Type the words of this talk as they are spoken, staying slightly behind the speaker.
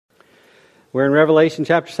We're in Revelation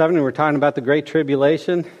chapter 7, and we're talking about the Great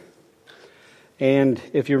Tribulation. And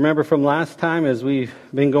if you remember from last time, as we've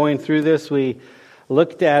been going through this, we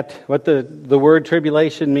looked at what the word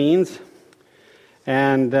tribulation means.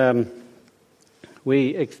 And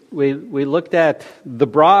we looked at the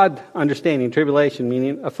broad understanding, tribulation,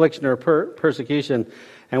 meaning affliction or persecution.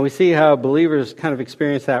 And we see how believers kind of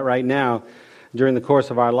experience that right now during the course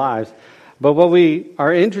of our lives. But what we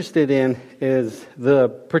are interested in is the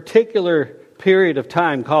particular period of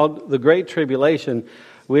time called the Great Tribulation,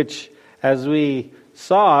 which, as we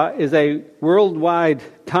saw, is a worldwide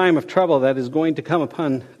time of trouble that is going to come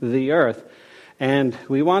upon the earth. And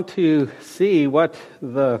we want to see what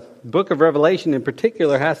the book of Revelation in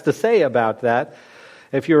particular has to say about that.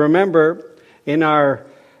 If you remember, in our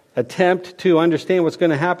attempt to understand what's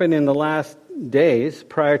going to happen in the last days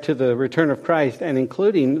prior to the return of Christ, and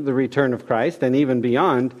including the return of Christ and even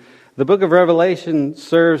beyond, the book of Revelation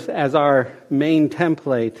serves as our main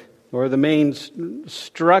template or the main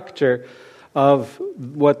structure of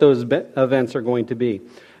what those events are going to be.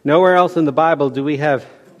 Nowhere else in the Bible do we have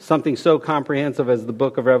something so comprehensive as the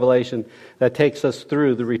book of Revelation that takes us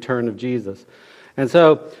through the return of Jesus. And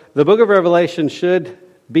so the book of Revelation should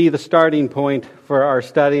be the starting point for our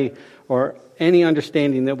study or any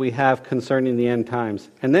understanding that we have concerning the end times.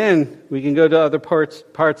 And then we can go to other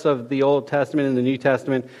parts of the Old Testament and the New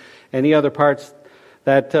Testament, any other parts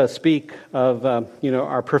that speak of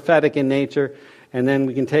our prophetic in nature, and then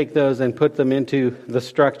we can take those and put them into the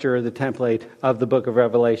structure or the template of the book of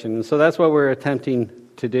Revelation. And so that's what we're attempting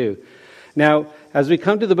to do. Now, as we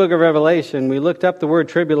come to the book of Revelation, we looked up the word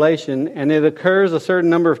tribulation, and it occurs a certain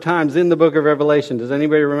number of times in the book of Revelation. Does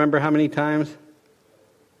anybody remember how many times?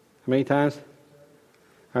 How many times?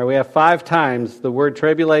 All right, we have 5 times the word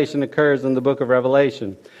tribulation occurs in the book of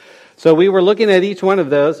Revelation. So we were looking at each one of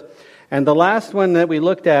those, and the last one that we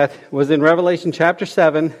looked at was in Revelation chapter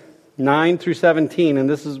 7, 9 through 17, and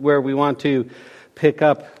this is where we want to pick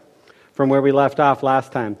up from where we left off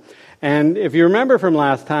last time. And if you remember from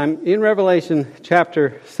last time, in Revelation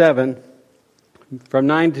chapter 7, from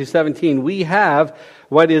 9 to 17, we have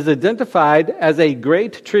what is identified as a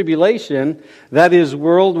great tribulation that is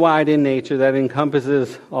worldwide in nature, that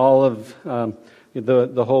encompasses all of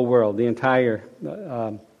the whole world, the entire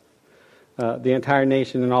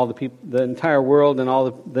nation and all the people, the entire world and all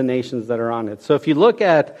the nations that are on it. So if you look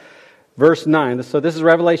at verse 9, so this is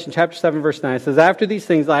Revelation chapter 7, verse 9. It says, "After these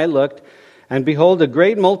things I looked, and behold, a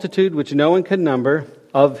great multitude which no one could number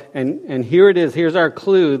of," and here it is, here's our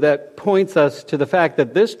clue that points us to the fact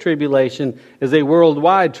that this tribulation is a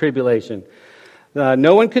worldwide tribulation.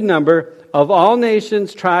 No one could number, "of all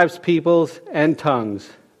nations, tribes, peoples, and tongues,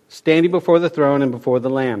 standing before the throne and before the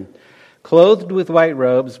Lamb, clothed with white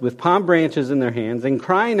robes, with palm branches in their hands, and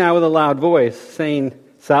crying out with a loud voice, saying,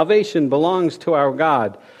 Salvation belongs to our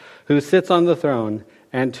God, who sits on the throne,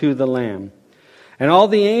 and to the Lamb. And all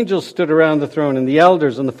the angels stood around the throne, and the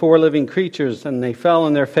elders and the 4 living creatures, and they fell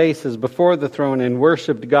on their faces before the throne and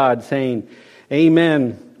worshipped God, saying,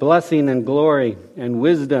 Amen, blessing and glory and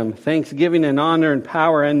wisdom, thanksgiving and honor and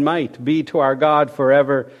power and might be to our God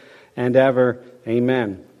forever and ever.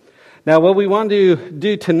 Amen." Now what we want to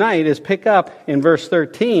do tonight is pick up in verse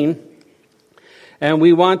 13, and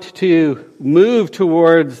we want to move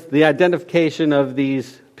towards the identification of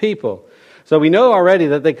these people. So we know already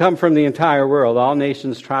that they come from the entire world, all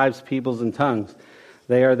nations, tribes, peoples, and tongues.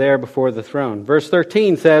 They are there before the throne. Verse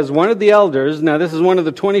 13 says, one of the elders, now this is one of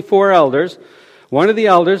the 24 elders, one of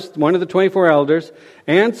the 24 elders,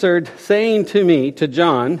 answered, saying to me, to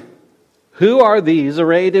John, "Who are these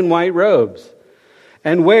arrayed in white robes?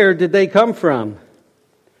 And where did they come from?"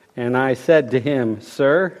 And I said to him,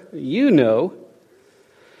 "Sir, you know."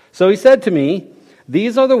 So he said to me,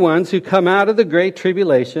 "These are the ones who come out of the great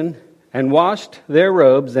tribulation, and washed their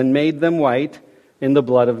robes and made them white in the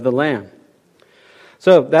blood of the Lamb."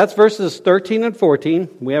 So that's verses 13 and 14.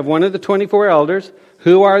 We have one of the 24 elders.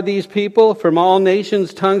 Who are these people from all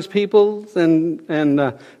nations, tongues, peoples, and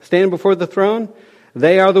stand before the throne?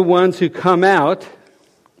 They are the ones who come out,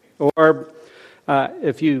 or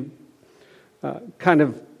if you kind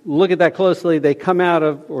of look at that closely, they come out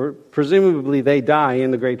of, or presumably they die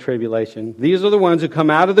in the Great Tribulation. These are the ones who come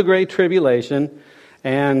out of the Great Tribulation,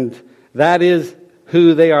 and that is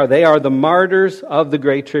who they are. They are the martyrs of the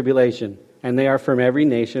Great Tribulation, and they are from every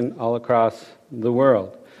nation all across the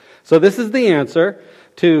world. So this is the answer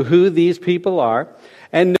to who these people are.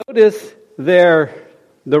 And notice the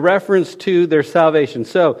reference to their salvation.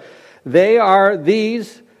 So they are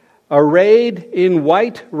these arrayed in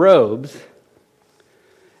white robes,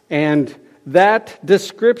 and that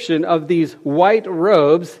description of these white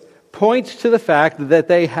robes points to the fact that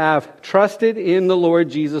they have trusted in the Lord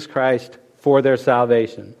Jesus Christ for their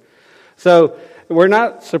salvation. So we're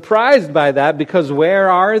not surprised by that, because where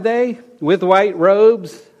are they with white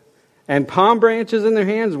robes and palm branches in their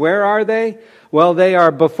hands? Where are they? Well, they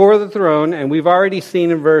are before the throne, and we've already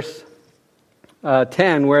seen in verse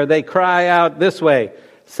 10 where they cry out this way,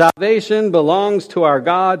 "Salvation belongs to our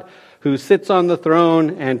God who sits on the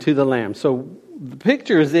throne and to the Lamb." So the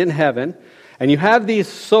picture is in heaven, and you have these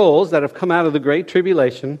souls that have come out of the great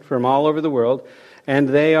tribulation from all over the world, and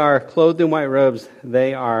they are clothed in white robes.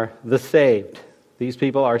 They are the saved. These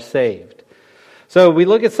people are saved. So we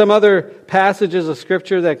look at some other passages of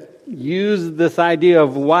Scripture that use this idea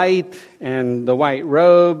of white and the white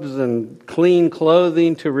robes and clean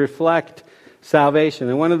clothing to reflect salvation.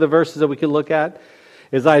 And one of the verses that we can look at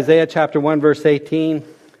is Isaiah chapter 1, verse 18.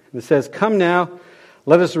 It says, "Come now,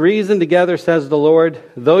 let us reason together, says the Lord.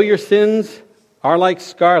 Though your sins are like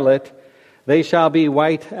scarlet, they shall be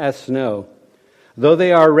white as snow. Though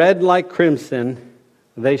they are red like crimson,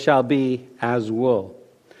 they shall be as wool."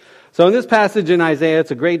 So in this passage in Isaiah,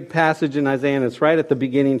 it's a great passage in Isaiah, and it's right at the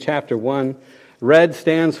beginning, chapter 1. Red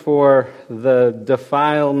stands for the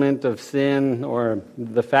defilement of sin, or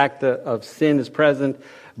the fact that of sin is present,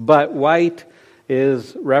 but white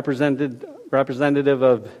is representative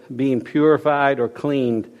of being purified or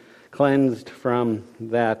cleansed from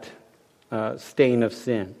that stain of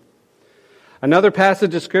sin. Another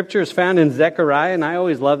passage of Scripture is found in Zechariah, and I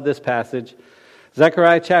always love this passage.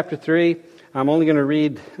 Zechariah chapter 3, I'm only going to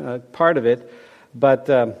read part of it, but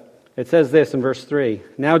it says this in verse 3.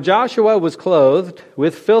 "Now Joshua was clothed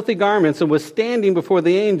with filthy garments and was standing before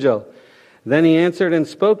the angel. Then he answered and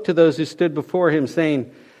spoke to those who stood before him,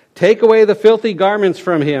 saying, 'Take away the filthy garments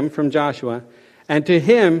from him,'" from Joshua. "And to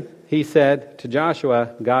him he said," to Joshua,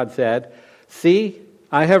 God said, "See,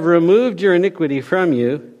 I have removed your iniquity from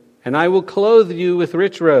you, and I will clothe you with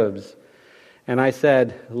rich robes." And I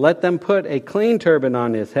said, "Let them put a clean turban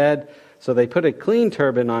on his head." So they put a clean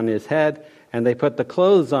turban on his head, and they put the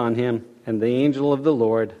clothes on him, and the angel of the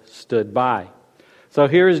Lord stood by. So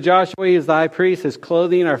here is Joshua, he is the high priest. His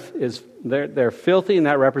clothing they're filthy, and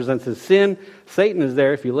that represents his sin. Satan is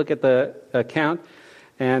there, if you look at the account,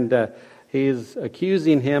 and he's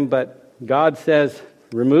accusing him, but God says,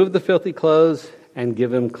 remove the filthy clothes and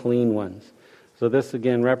give him clean ones. So this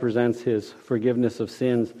again represents his forgiveness of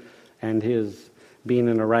sins and his being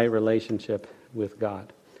in a right relationship with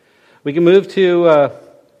God. We can move to,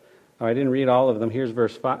 I didn't read all of them. Here's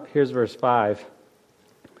verse 5.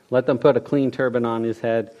 "Let them put a clean turban on his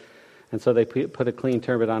head." And so they put a clean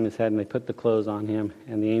turban on his head, and they put the clothes on him,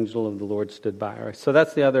 and the angel of the Lord stood by. All right, so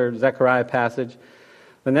that's the other Zechariah passage.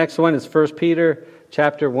 The next one is 1 Peter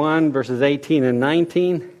chapter 1, verses 18 and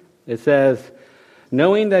 19. It says,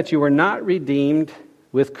 "Knowing that you were not redeemed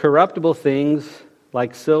with corruptible things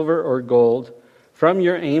like silver or gold from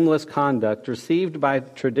your aimless conduct received by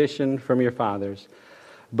tradition from your fathers,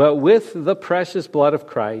 but with the precious blood of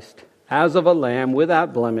Christ, as of a lamb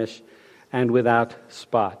without blemish and without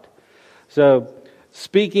spot." So,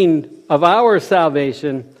 speaking of our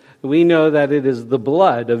salvation, we know that it is the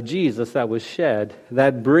blood of Jesus that was shed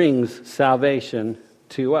that brings salvation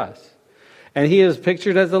to us. And he is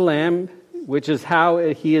pictured as a lamb, which is how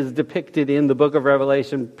he is depicted in the book of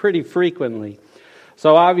Revelation pretty frequently.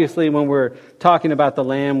 So obviously when we're talking about the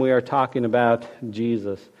lamb, we are talking about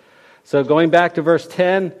Jesus. So going back to verse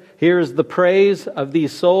 10, here's the praise of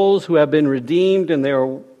these souls who have been redeemed, and they're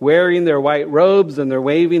wearing their white robes and they're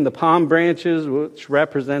waving the palm branches, which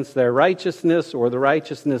represents their righteousness or the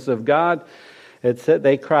righteousness of God.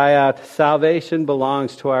 They cry out, "Salvation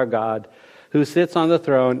belongs to our God who sits on the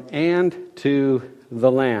throne and to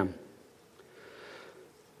the Lamb."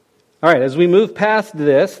 All right, as we move past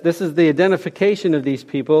this is the identification of these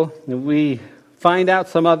people, and we find out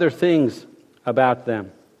some other things about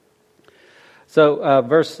them. So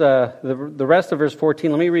the rest of verse 14,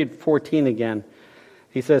 let me read 14 again.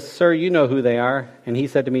 He says, "Sir, you know who they are." And he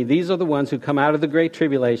said to me, "These are the ones who come out of the great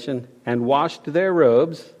tribulation and washed their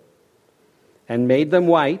robes and made them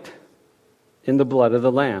white in the blood of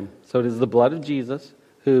the Lamb." So it is the blood of Jesus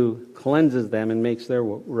who cleanses them and makes their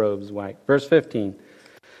robes white. Verse 15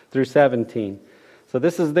 through 17. So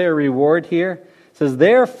this is their reward here. It says,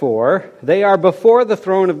 "Therefore they are before the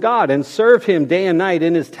throne of God and serve him day and night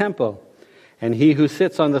in his temple. And he who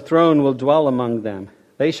sits on the throne will dwell among them.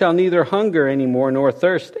 They shall neither hunger any more nor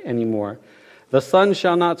thirst any more. The sun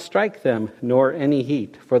shall not strike them, nor any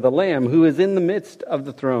heat. For the Lamb who is in the midst of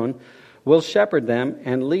the throne will shepherd them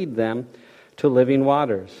and lead them to living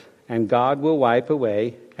waters. And God will wipe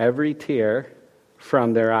away every tear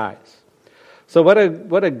from their eyes." So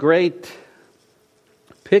what a great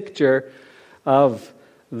picture of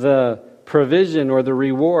the provision or the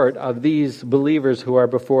reward of these believers who are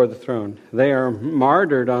before the throne. They are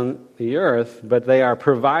martyred on the earth, but they are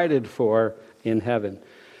provided for in heaven.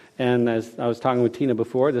 And as I was talking with Tina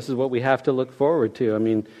before, this is what we have to look forward to. I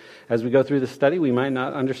mean, as we go through the study, we might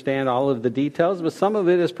not understand all of the details, but some of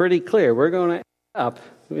it is pretty clear. We're going to end up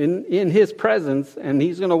in His presence, and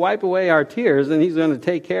He's going to wipe away our tears, and He's going to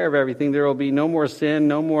take care of everything. There will be no more sin,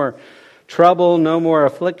 no more trouble, no more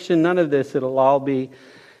affliction, none of this. It'll all be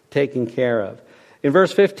taken care of. In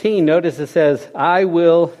verse 15, notice it says,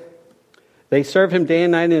 they serve Him day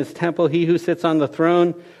and night in His temple. He who sits on the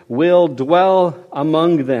throne will dwell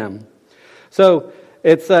among them. So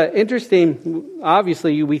it's interesting.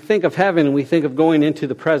 Obviously, we think of heaven and we think of going into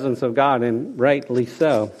the presence of God, and rightly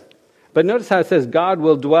so. But notice how it says God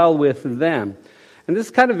will dwell with them. And this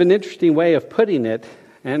is kind of an interesting way of putting it.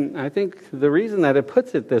 And I think the reason that it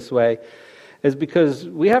puts it this way is because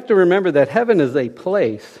we have to remember that heaven is a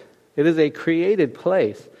place. It is a created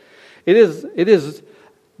place. It is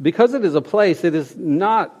because it is a place, it is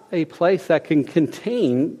not a place that can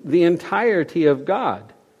contain the entirety of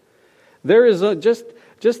God. There is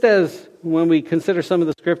just as when we consider some of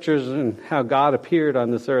the scriptures and how God appeared on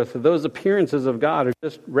this earth, those appearances of God are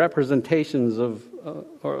just representations of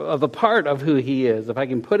a part of who He is. If I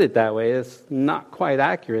can put it that way, it's not quite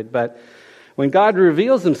accurate, but when God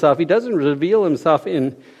reveals Himself, He doesn't reveal Himself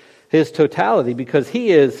in His totality, because He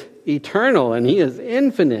is eternal and He is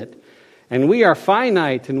infinite. And we are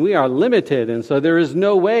finite and we are limited. And so there is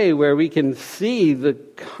no way where we can see the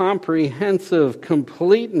comprehensive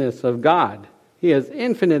completeness of God. He is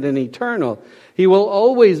infinite and eternal. He will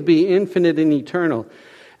always be infinite and eternal.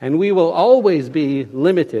 And we will always be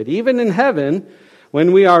limited. Even in heaven,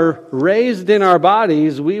 when we are raised in our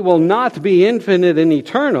bodies, we will not be infinite and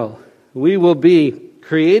eternal. We will be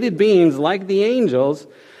created beings like the angels.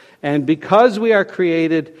 And because we are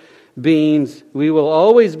created beings, we will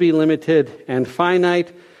always be limited and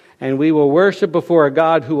finite, and we will worship before a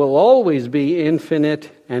God who will always be infinite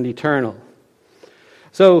and eternal.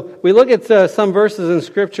 So we look at some verses in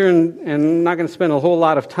Scripture, and I'm not going to spend a whole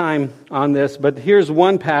lot of time on this, but here's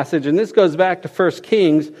one passage, and this goes back to 1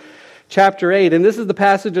 Kings chapter 8, and this is the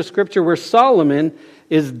passage of Scripture where Solomon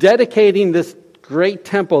is dedicating this great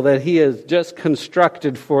temple that he has just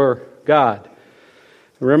constructed for God.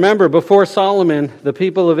 Remember, before Solomon, the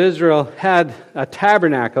people of Israel had a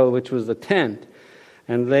tabernacle, which was a tent.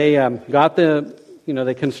 And they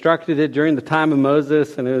they constructed it during the time of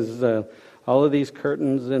Moses, and it was all of these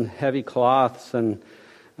curtains and heavy cloths and,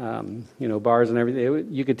 bars and everything.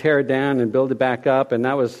 You could tear it down and build it back up, and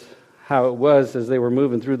that was how it was as they were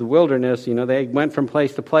moving through the wilderness. They went from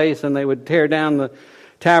place to place, and they would tear down the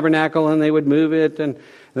tabernacle, and they would move it, and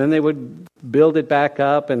then they would build it back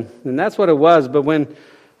up, and that's what it was. But when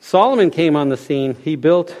Solomon came on the scene, he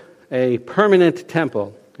built a permanent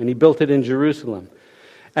temple, and he built it in Jerusalem.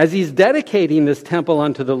 As he's dedicating this temple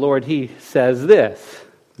unto the Lord, he says this,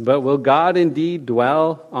 "But will God indeed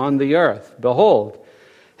dwell on the earth? Behold,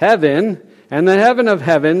 heaven and the heaven of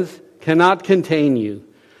heavens cannot contain you.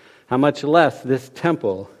 How much less this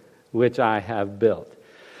temple which I have built."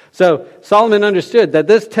 So Solomon understood that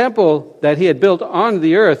this temple that he had built on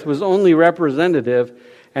the earth was only representative,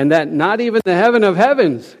 and that not even the heaven of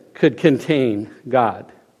heavens could contain God.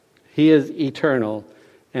 He is eternal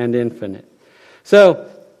and infinite. So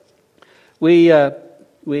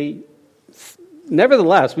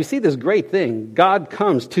nevertheless, we see this great thing. God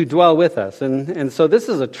comes to dwell with us. And so this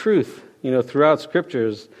is a truth, throughout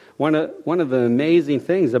Scriptures. One of the amazing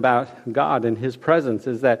things about God and His presence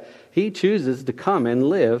is that He chooses to come and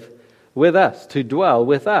live with us, to dwell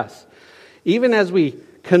with us. Even as we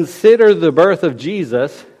consider the birth of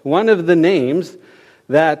Jesus, one of the names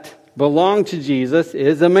that belong to Jesus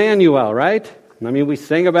is Emmanuel, right? I mean, we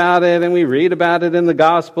sing about it and we read about it in the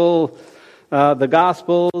Gospels,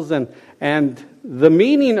 and the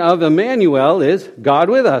meaning of Emmanuel is God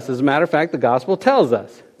with us. As a matter of fact, the Gospel tells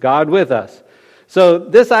us, God with us. So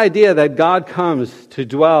this idea that God comes to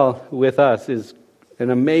dwell with us is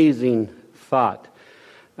an amazing thought.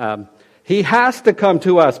 He has to come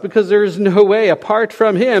to us because there is no way apart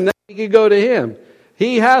from Him that we could go to Him.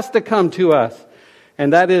 He has to come to us.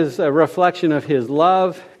 And that is a reflection of His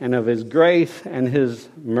love and of His grace and His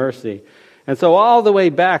mercy. And so all the way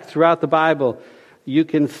back throughout the Bible, you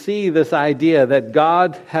can see this idea that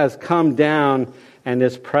God has come down and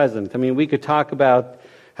is present. I mean, we could talk about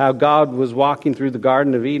how God was walking through the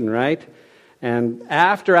Garden of Eden, right? And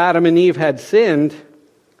after Adam and Eve had sinned,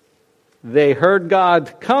 they heard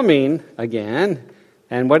God coming again.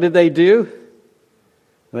 And what did they do?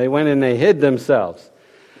 They went and they hid themselves.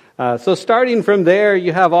 So starting from there,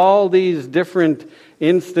 you have all these different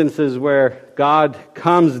instances where God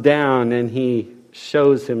comes down and He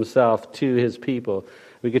shows Himself to His people.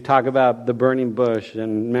 We could talk about the burning bush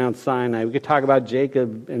and Mount Sinai. We could talk about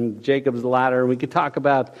Jacob and Jacob's ladder. We could talk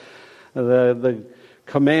about the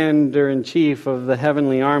commander-in-chief of the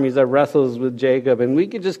heavenly armies that wrestles with Jacob. And we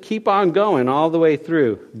could just keep on going all the way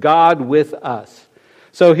through. God with us.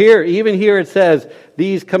 So even here it says,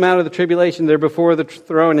 these come out of the tribulation, they're before the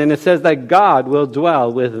throne, and it says that God will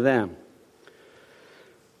dwell with them.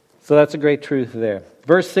 So that's a great truth there.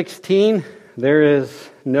 Verse 16, there is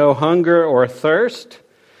no hunger or thirst.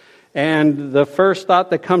 And the first thought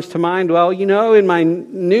that comes to mind, well, in my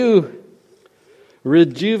new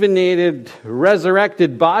rejuvenated,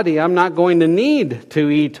 resurrected body, I'm not going to need to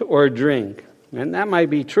eat or drink. And that might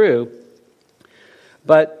be true.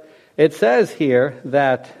 But it says here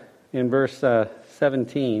that in verse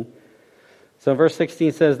 17, so verse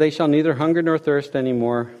 16 says, they shall neither hunger nor thirst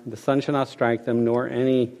anymore. The sun shall not strike them, nor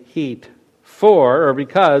any heat.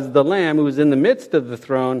 Because the Lamb who is in the midst of the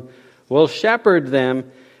throne will shepherd them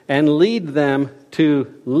and lead them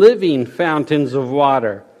to living fountains of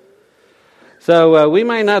water. So we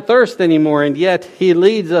might not thirst anymore, and yet He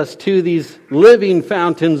leads us to these living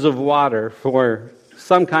fountains of water for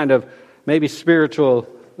some kind of maybe spiritual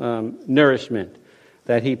nourishment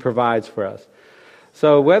that He provides for us.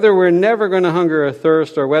 So whether we're never going to hunger or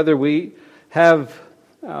thirst, or whether we have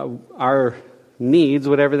our needs,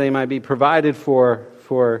 whatever they might be, provided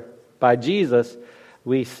for by Jesus,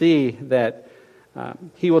 we see that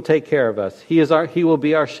He will take care of us. He will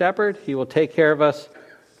be our shepherd. He will take care of us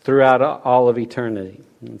throughout all of eternity.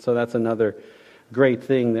 And so that's another great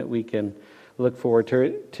thing that we can look forward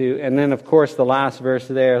to. And then, of course, the last verse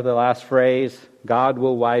there, the last phrase, God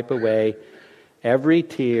will wipe away every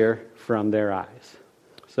tear from their eyes.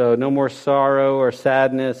 So no more sorrow or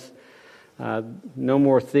sadness, no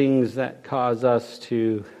more things that cause us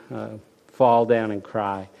to fall down and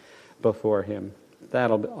cry before Him.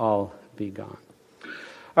 That'll all be gone.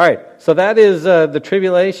 All right, so that is the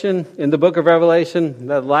tribulation in the book of Revelation,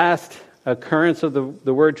 the last occurrence of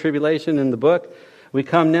the word tribulation in the book. We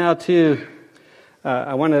come now to,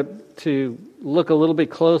 I want to look a little bit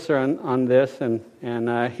closer on this,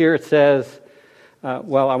 and here it says, I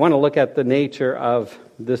want to look at the nature of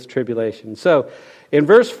this tribulation. So in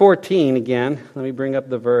verse 14 again, let me bring up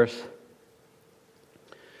the verse.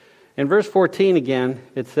 In verse 14 again,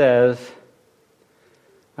 it says,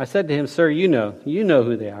 I said to him, Sir, you know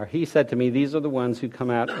who they are. He said to me, these are the ones who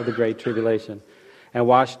come out of the great tribulation, and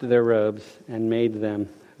washed their robes, and made them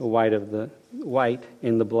white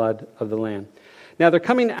in the blood of the Lamb. Now they're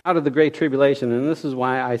coming out of the great tribulation, and this is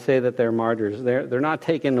why I say that they're martyrs. They're not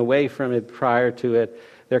taken away from it prior to it.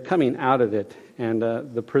 They're coming out of it, and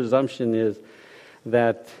the presumption is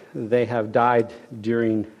that they have died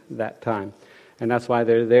during that time, and that's why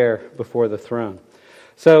they're there before the throne.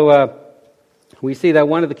 So we see that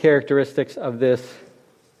one of the characteristics of this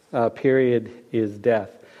period is death.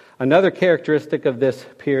 Another characteristic of this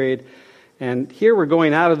period, and here we're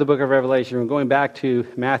going out of the book of Revelation, we're going back to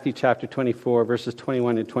Matthew chapter 24, verses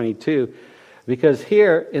 21 and 22, because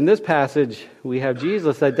here in this passage we have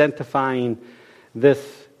Jesus identifying this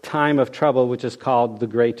time of trouble, which is called the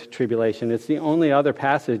Great Tribulation. It's the only other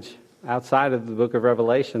passage outside of the book of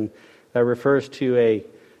Revelation that refers to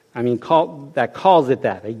that calls it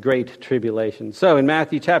that, a great tribulation. So in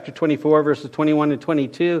Matthew chapter 24, verses 21 and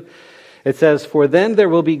 22, it says, For then there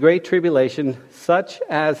will be great tribulation, such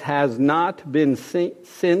as has not been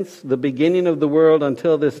since the beginning of the world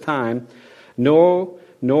until this time, nor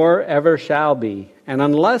ever shall be. And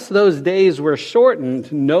unless those days were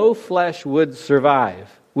shortened, no flesh would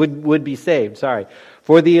be saved.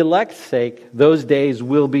 For the elect's sake, those days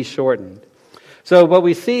will be shortened. So what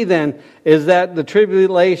we see then is that the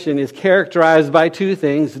tribulation is characterized by two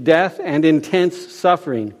things, death and intense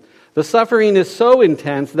suffering. The suffering is so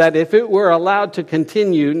intense that if it were allowed to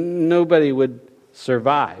continue, nobody would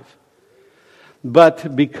survive.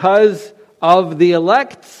 But because of the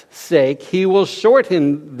elect's sake, He will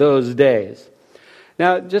shorten those days.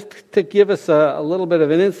 Now, just to give us a little bit of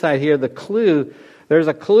an insight here, there's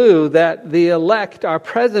a clue that the elect are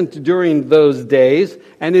present during those days,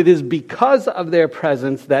 and it is because of their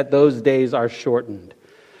presence that those days are shortened.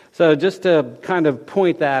 So just to kind of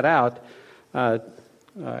point that out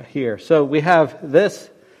here. So we have this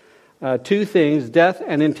two things, death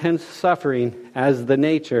and intense suffering, as the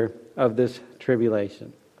nature of this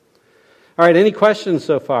tribulation. All right, any questions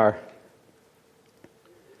so far?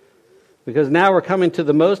 Because now we're coming to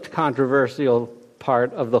the most controversial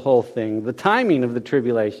part of the whole thing, the timing of the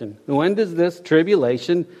tribulation. When does this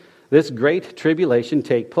tribulation this great tribulation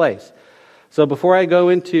take place. So before I go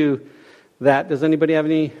into that, does anybody have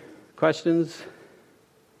any questions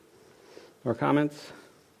or comments?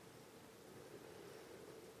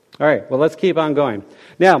 All right, well, let's keep on going.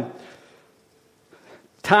 Now,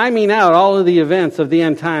 timing out all of the events of the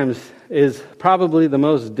end times is probably the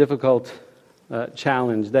most difficult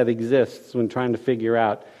challenge that exists when trying to figure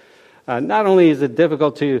out. Not only is it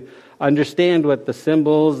difficult to understand what the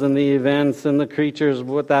symbols and the events and the creatures,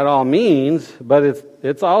 what that all means, but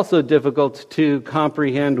it's also difficult to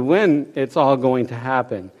comprehend when it's all going to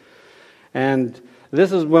happen. And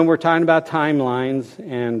this is when we're talking about timelines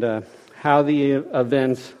and how the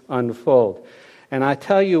events unfold. And I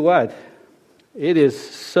tell you what,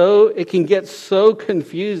 it can get so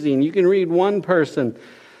confusing. You can read one person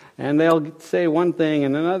and they'll say one thing,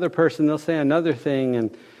 and another person they'll say another thing,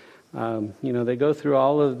 and they go through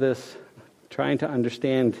all of this trying to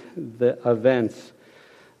understand the events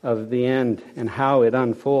of the end and how it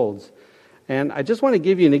unfolds. And I just want to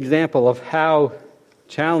give you an example of how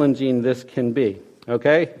challenging this can be.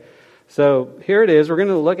 Okay? So here it is. We're going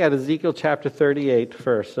to look at Ezekiel chapter 38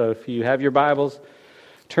 first. So if you have your Bibles,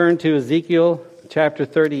 turn to Ezekiel chapter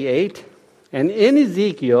 38. And in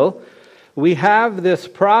Ezekiel, we have this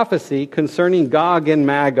prophecy concerning Gog and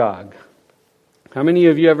Magog. How many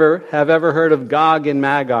of you have ever heard of Gog and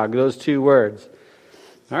Magog, those two words?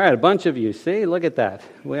 All right, a bunch of you. See, look at that.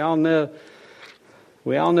 We all know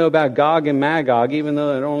about Gog and Magog, even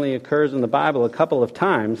though it only occurs in the Bible a couple of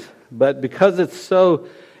times. But because it's so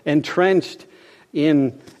entrenched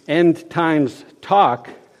in end times talk,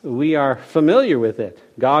 we are familiar with it,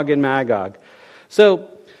 Gog and Magog. So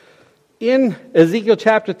in Ezekiel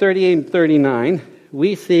chapter 38 and 39,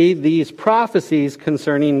 we see these prophecies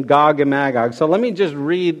concerning Gog and Magog. So let me just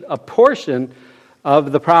read a portion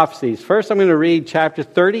of the prophecies. First, I'm going to read chapter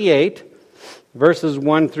 38, verses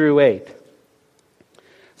 1 through 8.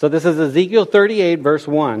 So this is Ezekiel 38, verse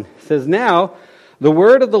 1. It says, "Now the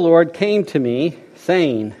word of the Lord came to me,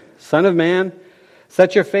 saying, Son of man,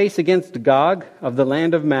 set your face against Gog of the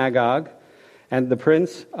land of Magog, and the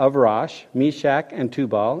prince of Rosh, Meshach, and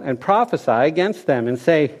Tubal, and prophesy against them, and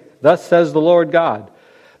say, Thus says the Lord God,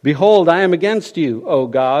 Behold, I am against you, O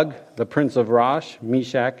Gog, the prince of Rosh,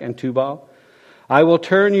 Meshach, and Tubal. I will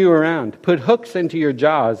turn you around, put hooks into your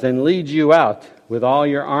jaws, and lead you out with all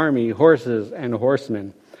your army, horses, and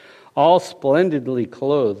horsemen, all splendidly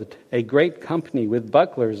clothed, a great company with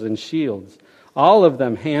bucklers and shields, all of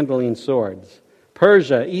them handling swords.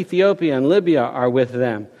 Persia, Ethiopia, and Libya are with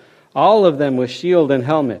them, all of them with shield and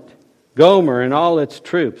helmet. Gomer and all its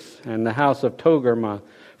troops, and the house of Togarmah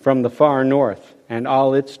from the far north, and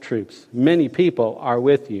all its troops. Many people are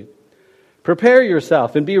with you. Prepare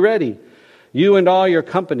yourself and be ready, you and all your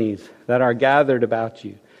companies that are gathered about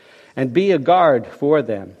you, and be a guard for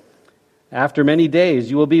them. After many days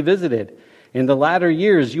you will be visited. In the latter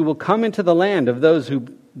years you will come into the land of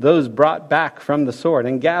those brought back from the sword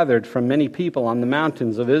and gathered from many people on the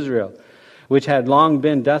mountains of Israel, which had long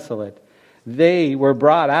been desolate. They were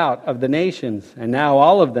brought out of the nations, and now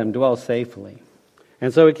all of them dwell safely."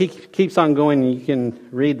 And so it keeps on going, and you can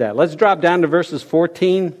read that. Let's drop down to verses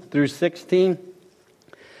 14 through 16.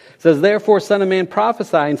 It says, "Therefore, son of man,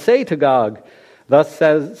 prophesy and say to Gog, Thus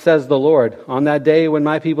says the Lord, On that day when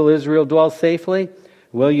my people Israel dwells safely,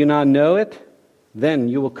 will you not know it? Then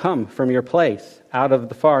you will come from your place out of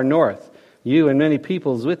the far north, you and many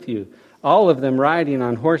peoples with you, all of them riding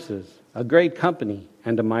on horses, a great company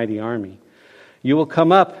and a mighty army. You will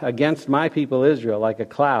come up against my people Israel like a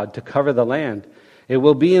cloud to cover the land. It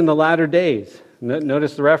will be in the latter days,"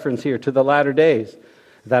 notice the reference here, to the latter days,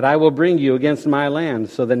 "that I will bring you against my land,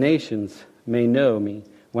 so the nations may know me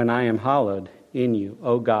when I am hallowed in you,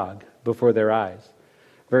 O Gog, before their eyes."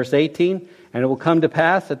 Verse 18, "And it will come to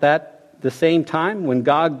pass at the same time, when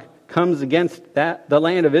Gog comes against the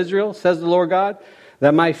land of Israel, says the Lord God,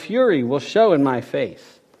 that my fury will show in my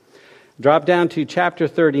face." Drop down to chapter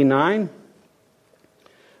 39,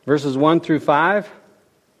 verses 1 through 5.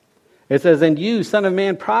 It says, "And you, son of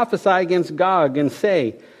man, prophesy against Gog, and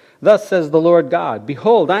say, Thus says the Lord God,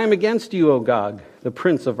 Behold, I am against you, O Gog, the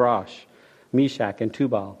prince of Rosh, Meshach, and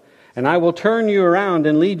Tubal. And I will turn you around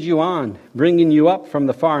and lead you on, bringing you up from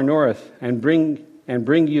the far north, and bring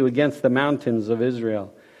you against the mountains of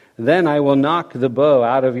Israel. Then I will knock the bow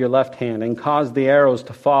out of your left hand, and cause the arrows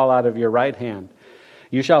to fall out of your right hand.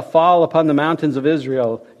 You shall fall upon the mountains of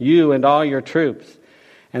Israel, you and all your troops,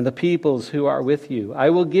 and the peoples who are with you. I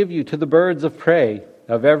will give you to the birds of prey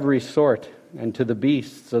of every sort, and to the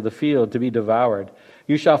beasts of the field to be devoured.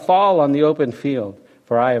 You shall fall on the open field,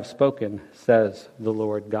 for I have spoken, says the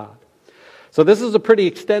Lord God." So this is a pretty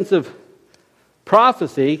extensive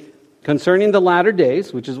prophecy concerning the latter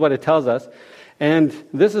days, which is what it tells us. And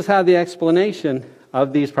this is how the explanation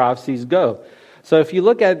of these prophecies go. So if you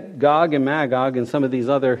look at Gog and Magog and some of these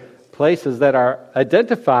other places that are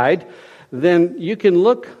identified, then you can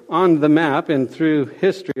look on the map and through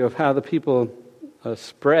history of how the people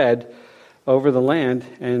spread over the land,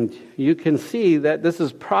 and you can see that this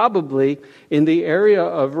is probably in the area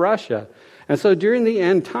of Russia. And so during the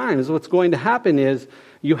end times, what's going to happen is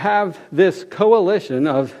you have this coalition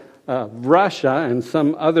of Russia and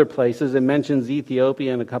some other places. It mentions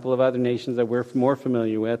Ethiopia and a couple of other nations that we're more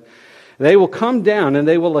familiar with. They will come down and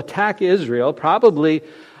they will attack Israel, probably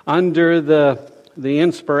under the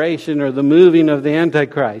inspiration or the moving of the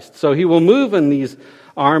Antichrist. So he will move in these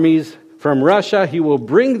armies from Russia. He will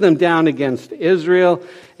bring them down against Israel.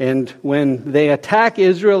 And when they attack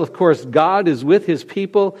Israel, of course, God is with his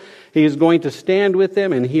people. He is going to stand with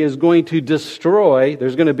them and he is going to destroy.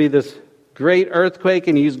 There's going to be this great earthquake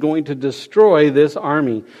and he's going to destroy this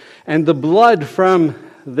army. And the blood from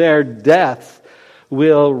their deaths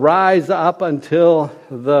will rise up until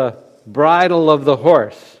the bridle of the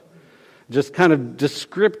horse. Just kind of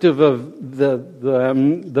descriptive of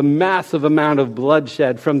the massive amount of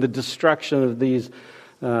bloodshed from the destruction of these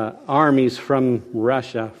armies from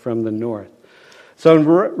Russia, from the north. So in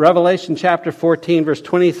Revelation chapter 14, verse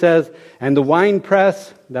 20 says, "And the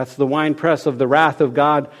winepress," that's the winepress of the wrath of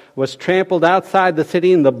God, "was trampled outside the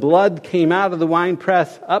city, and the blood came out of the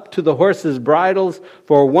winepress up to the horses' bridles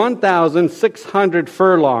for 1,600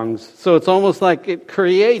 furlongs." So it's almost like it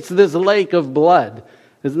creates this lake of blood.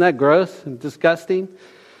 Isn't that gross and disgusting?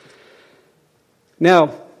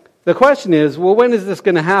 Now, the question is, well, when is this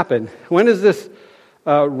going to happen? When is this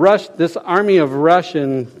this army of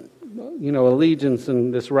Russian, allegiance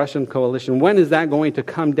and this Russian coalition, when is that going to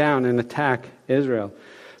come down and attack Israel?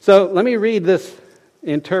 So let me read this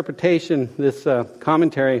interpretation, this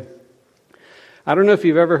commentary. I don't know if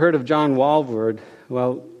you've ever heard of John Walvoord.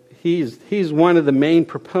 Well, he's one of the main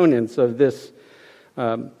proponents of this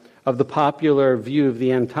of the popular view of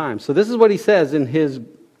the end times. So this is what he says in his,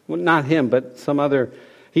 well, not him, but some other,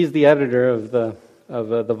 he's the editor of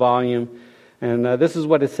the volume, and this is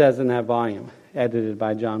what it says in that volume, edited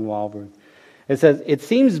by John Walvoord. It says, "It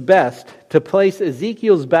seems best to place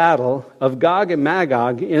Ezekiel's battle of Gog and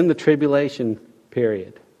Magog in the tribulation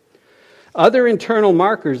period. Other internal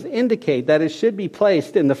markers indicate that it should be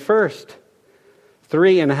placed in the first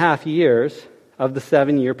 3.5 years of the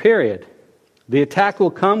 7-year period. The attack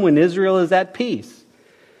will come when Israel is at peace."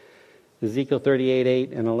 Ezekiel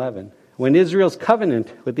 38:8 and 11. "When Israel's covenant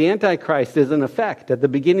with the Antichrist is in effect at the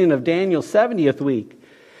beginning of Daniel's 70th week."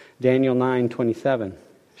 Daniel 9:27.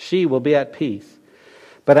 "She will be at peace.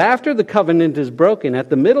 But after the covenant is broken at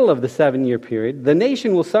the middle of the 7-year period, the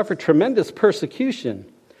nation will suffer tremendous persecution.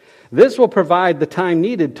 This will provide the time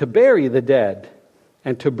needed to bury the dead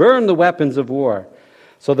and to burn the weapons of war.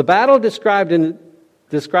 So the battle described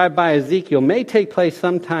by Ezekiel may take place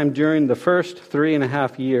sometime during the first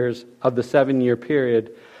 3.5 years of the 7-year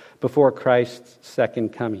period before Christ's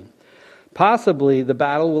second coming. Possibly the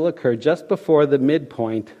battle will occur just before the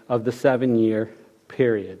midpoint of the 7-year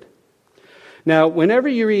period." Now, whenever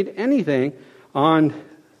you read anything on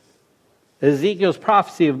Ezekiel's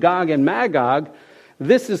prophecy of Gog and Magog,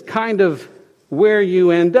 this is kind of where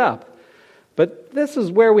you end up. But this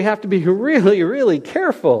is where we have to be really, really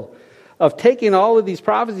careful of taking all of these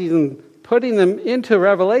prophecies and putting them into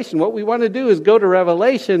Revelation. What we want to do is go to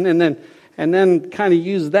Revelation and then kind of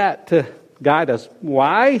use that to guide us.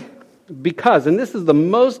 Why? Because, and this is the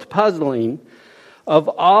most puzzling of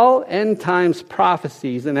all end times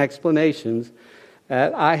prophecies and explanations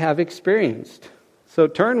that I have experienced. So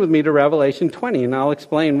turn with me to Revelation 20 and I'll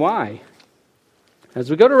explain why.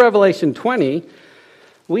 As we go to Revelation 20,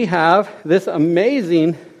 we have this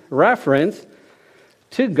amazing reference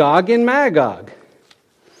to Gog and Magog.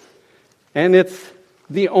 And it's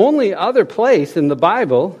the only other place in the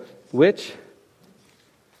Bible which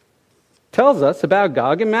tells us about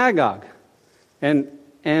Gog and Magog. And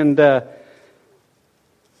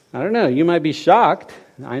I don't know, you might be shocked.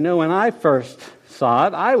 I know when I first saw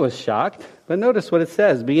it, I was shocked. But notice what it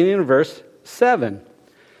says, beginning in verse 7.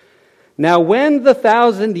 "Now when the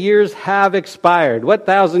 1,000 years have expired," what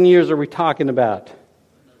 1,000 years are we talking about?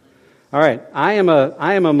 All right, I am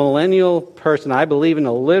a millennial person. I believe in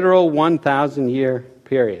a literal 1,000-year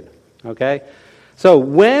period. Okay? So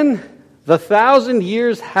when the 1,000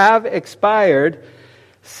 years have expired,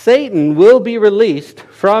 Satan will be released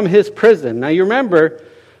from his prison. Now you remember,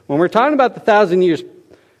 when we're talking about the 1,000 years,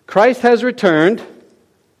 Christ has returned.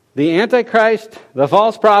 The Antichrist, the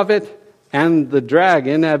false prophet, and the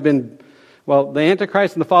dragon have been Well, the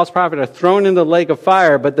Antichrist and the false prophet are thrown into the lake of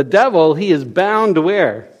fire, but the devil, he is bound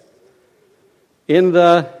where? In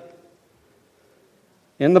the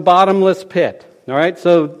bottomless pit. All right,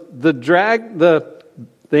 so the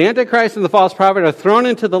Antichrist and the false prophet are thrown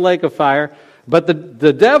into the lake of fire, but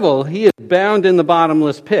the devil, he is bound in the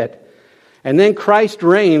bottomless pit. And then Christ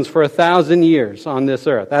reigns for 1,000 years on this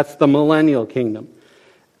earth. That's the millennial kingdom.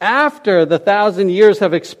 After the 1,000 years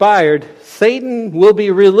have expired, Satan will be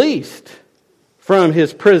released from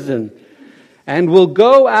his prison and will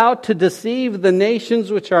go out to deceive the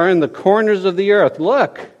nations which are in the corners of the earth.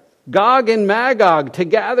 Look, Gog and Magog, to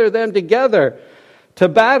gather them together to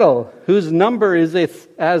battle, whose number is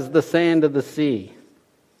as the sand of the sea.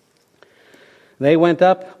 They went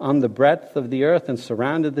up on the breadth of the earth and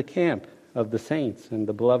surrounded the camp of the saints and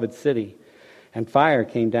the beloved city. And fire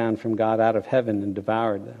came down from God out of heaven and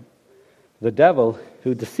devoured them. The devil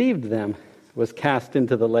who deceived them was cast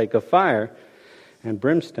into the lake of fire and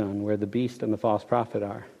brimstone, where the beast and the false prophet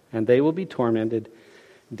are. And they will be tormented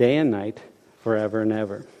day and night forever and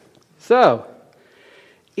ever. So,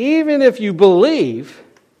 even if you believe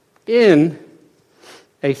in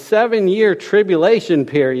a 7-year tribulation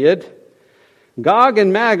period, Gog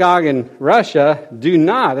and Magog in Russia do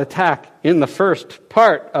not attack in the first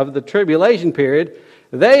part of the tribulation period.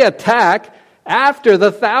 They attack after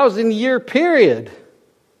the 1,000-year period.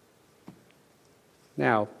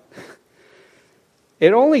 Now,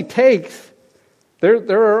 it only takes,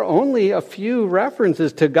 there are only a few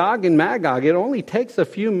references to Gog and Magog. It only takes a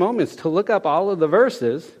few moments to look up all of the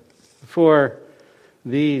verses for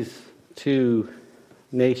these two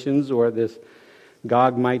nations, or this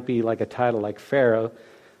Gog might be like a title like Pharaoh,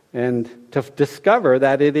 and to discover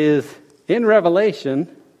that it is in Revelation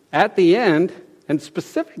at the end, and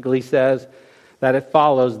specifically says that it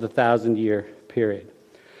follows the 1,000-year period.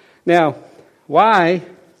 Now, why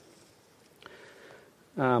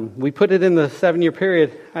we put it in the 7-year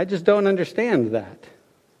period, I just don't understand that.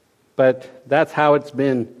 But that's how it's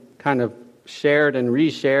been kind of shared and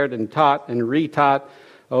reshared and taught and retaught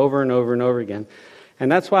over and over and over again.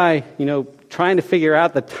 And that's why, trying to figure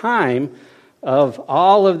out the time of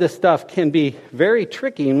all of this stuff can be very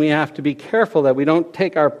tricky, and we have to be careful that we don't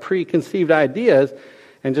take our preconceived ideas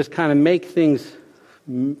and just kind of make things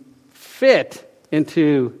fit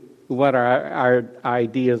into what our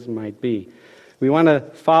ideas might be. We want to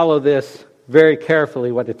follow this very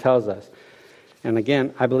carefully, what it tells us. And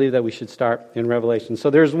again, I believe that we should start in Revelation. So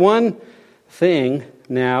there's one thing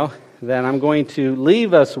now that I'm going to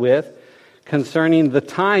leave us with concerning the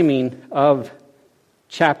timing of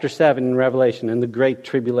chapter 7 in Revelation and the Great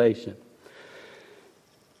Tribulation.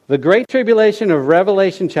 The Great Tribulation of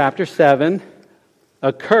Revelation chapter 7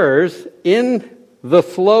 occurs in the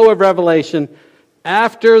flow of Revelation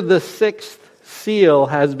after the 6th seal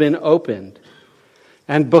has been opened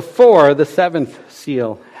and before the 7th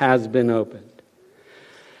seal has been opened.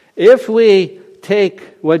 If we take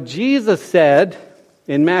what Jesus said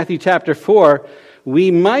in Matthew chapter 4,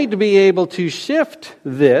 we might be able to shift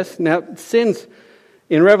this. Now, since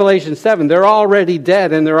in Revelation 7, they're already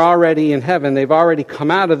dead and they're already in heaven. They've already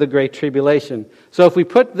come out of the Great Tribulation. So if we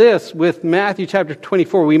put this with Matthew chapter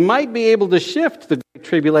 24, we might be able to shift the Great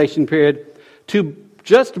Tribulation period to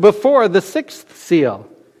just before the 6th seal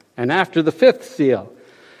and after the 5th seal.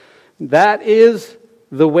 That is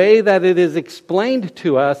the way that it is explained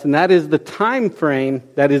to us, and that is the time frame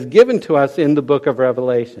that is given to us in the book of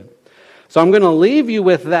Revelation. So I'm going to leave you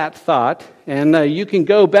with that thought, and you can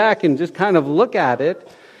go back and just kind of look at it.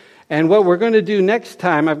 And what we're going to do next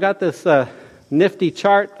time, I've got this nifty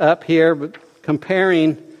chart up here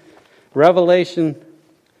comparing Revelation,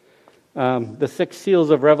 the 6 seals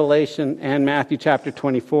of Revelation and Matthew chapter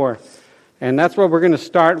 24. And that's what we're going to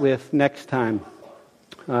start with next time,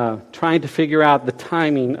 trying to figure out the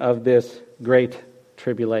timing of this great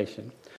tribulation.